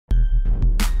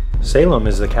Salem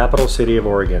is the capital city of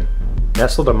Oregon,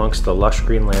 nestled amongst the lush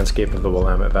green landscape of the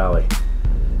Willamette Valley.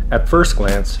 At first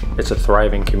glance, it's a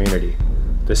thriving community,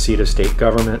 the seat of state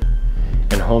government,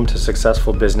 and home to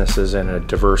successful businesses and a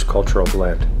diverse cultural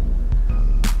blend.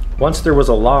 Once there was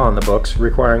a law on the books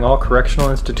requiring all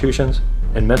correctional institutions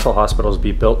and mental hospitals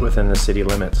be built within the city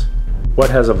limits.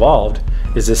 What has evolved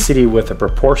is a city with a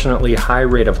proportionately high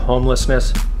rate of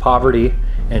homelessness, poverty,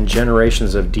 and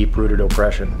generations of deep-rooted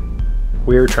oppression.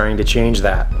 We are trying to change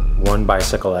that, one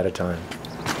bicycle at a time.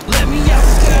 Let me out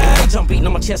the cage, I'm beating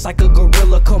on my chest like a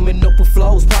gorilla, coming up with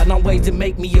flows, plotting on ways to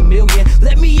make me a million.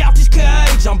 Let me out this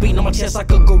cage, I'm beating on my chest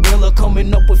like a gorilla,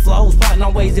 coming up with flows, plotting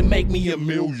on ways to make me a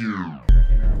million.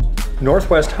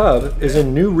 Northwest Hub is a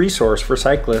new resource for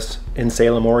cyclists in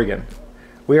Salem, Oregon.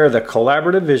 We are the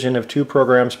collaborative vision of two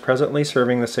programs presently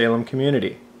serving the Salem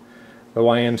community, the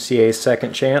YMCA's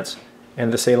Second Chance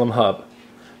and the Salem Hub.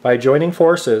 By joining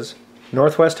forces,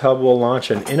 Northwest Hub will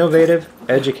launch an innovative,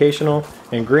 educational,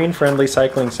 and green-friendly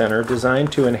cycling center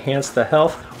designed to enhance the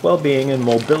health, well-being, and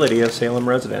mobility of Salem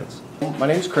residents. My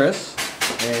name is Chris,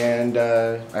 and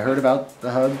I heard about the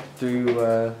Hub through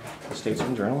the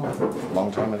Statesman Journal a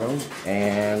long time ago,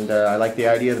 and I like the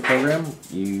idea of the program.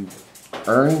 You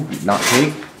earn, not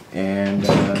take, and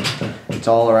it's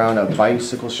all around a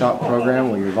bicycle shop program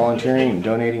where you're volunteering and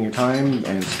donating your time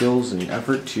and skills and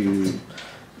effort to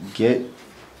get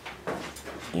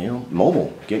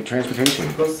mobile, get transportation.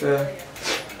 Supposed to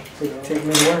take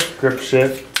me to work. Grip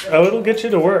shift. Oh, it'll get you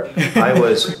to work. I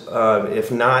was,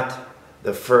 if not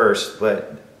the first,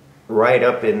 but right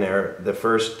up in there, the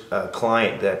first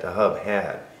client that the Hub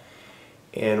had.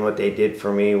 And what they did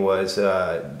for me was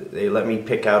they let me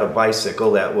pick out a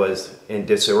bicycle that was in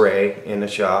disarray in the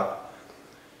shop.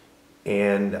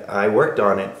 And I worked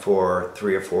on it for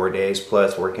 3 or 4 days,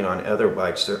 plus working on other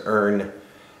bikes to earn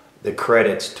the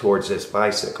credits towards this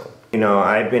bicycle. You know,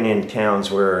 I've been in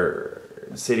towns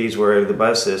cities where the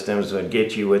bus systems would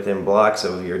get you within blocks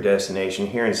of your destination.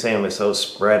 Here in Salem, it's so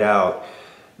spread out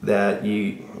that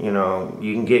you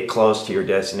can get close to your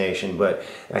destination, but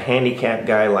a handicapped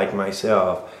guy like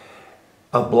myself,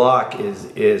 a block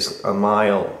is a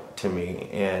mile to me,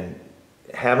 and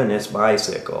having this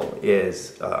bicycle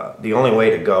is the only way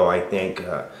to go. I think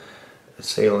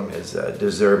Salem is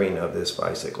deserving of this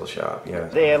bicycle shop. Yeah.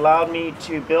 They allowed me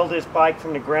to build this bike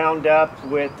from the ground up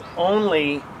with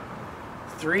only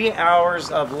 3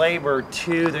 hours of labor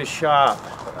to the shop.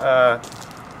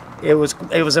 It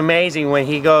was amazing when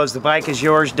he goes, "The bike is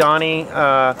yours, Donnie."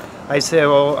 I said,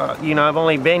 "Well, I've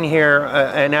only been here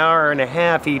an hour and a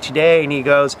half each day," and he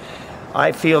goes,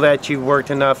 "I feel that you've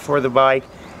worked enough for the bike."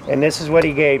 And this is what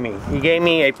he gave me. He gave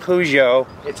me a Peugeot.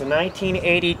 It's a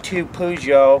 1982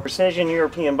 Peugeot Precision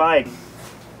European bike.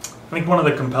 I think one of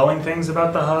the compelling things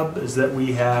about the Hub is that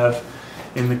we have,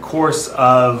 in the course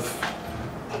of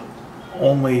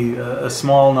only a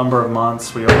small number of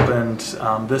months, we opened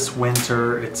this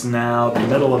winter. It's now the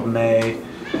middle of May,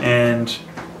 and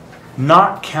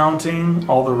not counting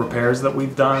all the repairs that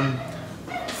we've done,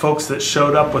 folks that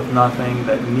showed up with nothing,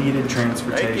 that needed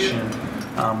transportation,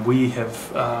 we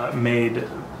have made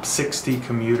 60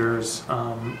 commuters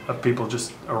of people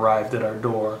just arrived at our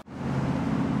door.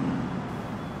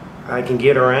 I can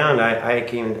get around. I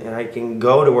can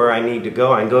go to where I need to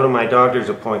go. I can go to my doctor's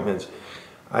appointments.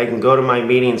 I can go to my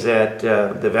meetings at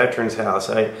the Veterans House.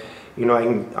 I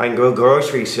can go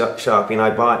grocery shopping.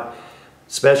 I bought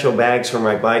special bags for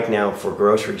my bike now for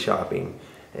grocery shopping,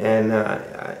 and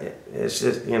it's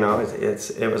just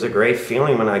it was a great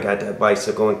feeling when I got that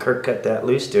bicycle and Kirk cut that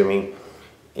loose to me.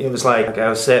 It was like I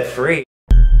was set free.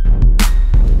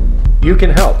 You can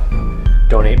help.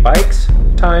 Donate bikes,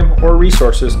 time, or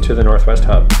resources to the Northwest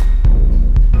Hub.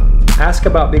 Ask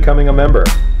about becoming a member.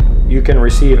 You can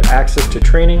receive access to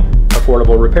training,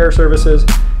 affordable repair services,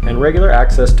 and regular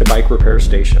access to bike repair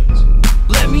stations.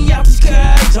 Let me out this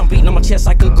cage, I'm beating on my chest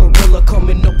like a gorilla,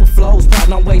 coming up with flows,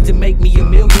 plotting on ways to make me a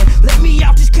million. Let me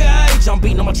out this cage, I'm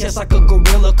beating on my chest like a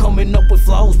gorilla, coming up with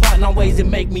flows, plotting on ways to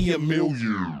make me a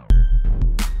million.